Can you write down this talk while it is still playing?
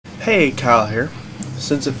Hey, Kyle here.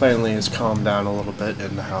 Since it finally has calmed down a little bit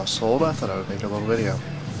in the household, I thought I would make a little video.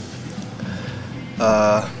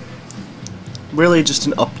 Really just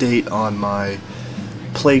an update on my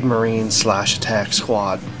Plague Marine / Attack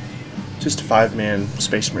Squad. Just a 5-man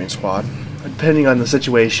Space Marine squad. Depending on the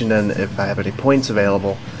situation and if I have any points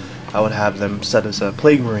available, I would have them set as a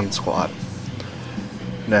Plague Marine squad.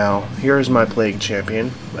 Now, here is my Plague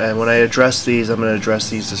Champion, and when I address these, I'm going to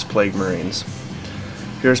address these as Plague Marines.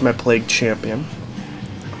 Here's my Plague Champion.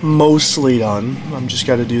 Mostly done. I'm just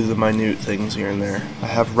got to do the minute things here and there. I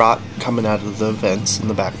have rot coming out of the vents in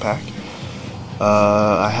the backpack.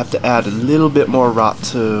 I have to add a little bit more rot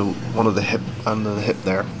to one of the hip, under the hip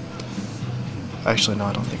there. Actually, no,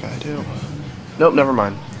 I don't think I do. Nope, never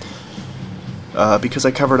mind. Because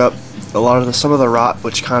I covered up a lot of some of the rot,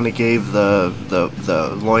 which kind of gave the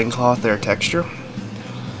loincloth their texture.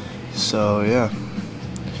 So yeah.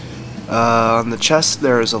 On the chest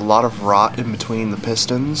there is a lot of rot in between the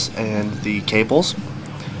pistons and the cables,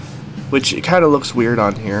 which it kind of looks weird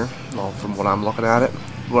on here, well, from what I'm looking at it.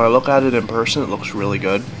 When I look at it in person, it looks really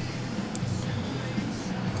good.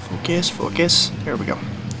 Focus, focus. There we go.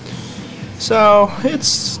 So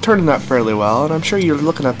it's turning out fairly well, and I'm sure you're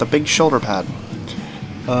looking at the big shoulder pad.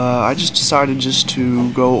 I just decided just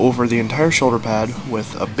to go over the entire shoulder pad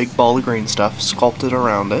with a big ball of green stuff sculpted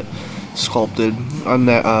around it. Sculpted a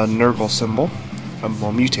Nurgle symbol, a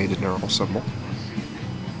mutated Nurgle symbol,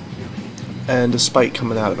 and a spike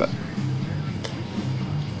coming out of it.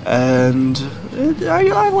 And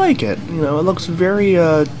I like it. You know, it looks very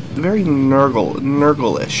very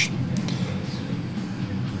Nurgle-ish.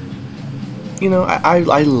 You know,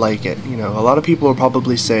 I like it. You know, a lot of people will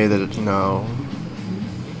probably say that it, you know,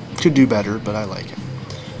 could do better, but I like it.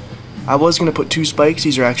 I was going to put 2 spikes.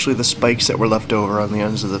 These are actually the spikes that were left over on the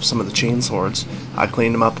ends of some of the chain swords. I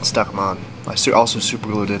cleaned them up and stuck them on. I also super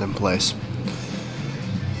glued it in place.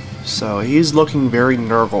 So he's looking very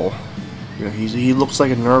Nurgle. You know, he looks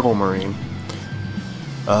like a Nurgle Marine.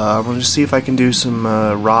 I'm going to see if I can do some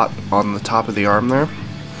rot on the top of the arm there,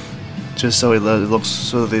 just so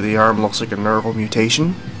the arm looks like a Nurgle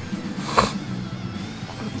mutation.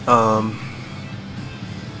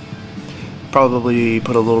 Probably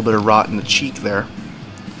put a little bit of rot in the cheek there.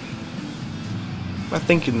 I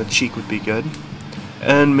think in the cheek would be good.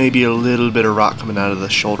 And maybe a little bit of rot coming out of the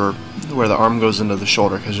shoulder, where the arm goes into the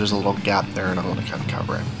shoulder, because there's a little gap there and I want to kind of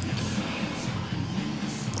cover it.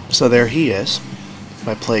 So there he is,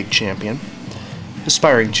 my Plague Champion.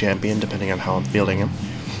 Aspiring Champion, depending on how I'm fielding him.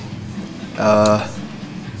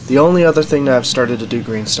 The only other thing that I've started to do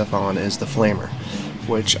green stuff on is the Flamer,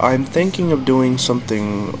 which I'm thinking of doing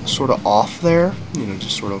something sort of off there, you know,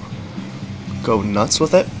 just sort of go nuts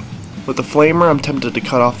with it. With the Flamer, I'm tempted to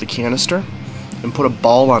cut off the canister and put a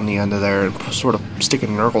ball on the end of there and sort of stick a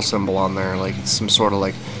Nurgle symbol on there, like it's some sort of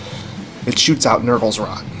like, it shoots out Nurgle's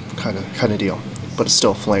rot kind of deal, but it's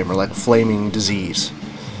still a Flamer, like flaming disease.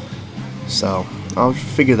 So I'll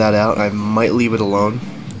figure that out. I might leave it alone,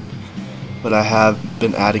 but I have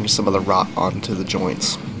been adding some of the rot onto the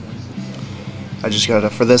joints. I just gotta,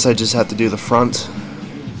 for this I just have to do the front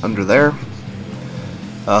under there,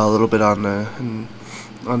 a little bit on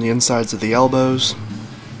the insides of the elbows,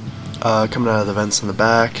 coming out of the vents in the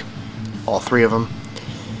back, all 3 of them,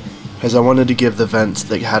 because I wanted to give the vents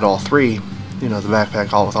that had all 3, you know, the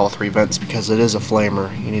backpack all with all 3 vents, because it is a Flamer.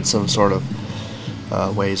 You need some sort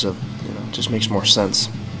of ways of, you know, just makes more sense.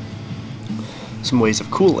 Some ways of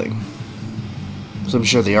cooling. So I'm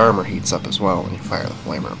sure the armor heats up as well when you fire the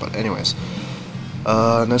Flamer, but anyways.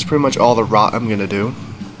 And that's pretty much all the rot I'm going to do.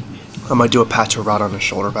 I might do a patch of rot on the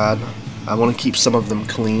shoulder pad. I want to keep some of them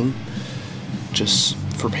clean, just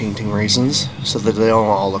for painting reasons, so that they don't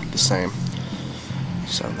all look the same.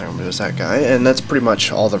 So there's that guy, and that's pretty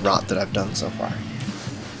much all the rot that I've done so far.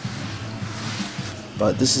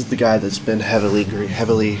 But this is the guy that's been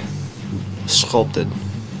heavily sculpted.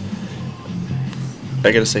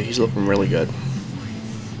 I gotta say, he's looking really good.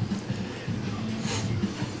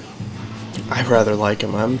 I rather like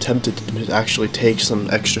him. I'm tempted to actually take some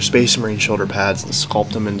extra Space Marine shoulder pads and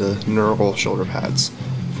sculpt them into Nurgle shoulder pads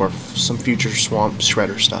for some future Swamp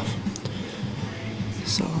Shredder stuff.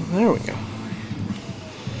 So there we go.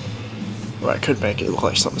 Well, I could make it look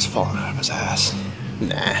like something's falling out of his ass.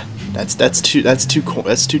 Nah, that's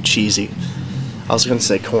too cheesy. I was gonna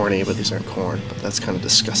say corny, but these aren't corn. But that's kind of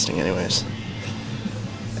disgusting, anyways.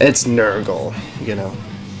 It's Nurgle, you know.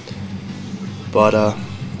 But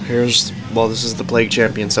well, this is the Plague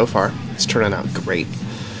Champion so far. It's turning out great.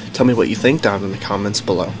 Tell me what you think down in the comments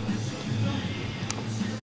below.